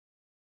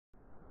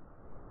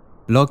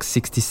Log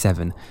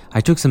 67.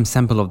 I took some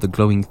sample of the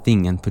glowing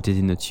thing and put it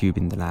in a tube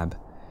in the lab.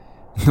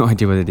 No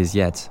idea what it is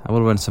yet. I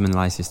will run some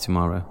analysis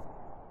tomorrow.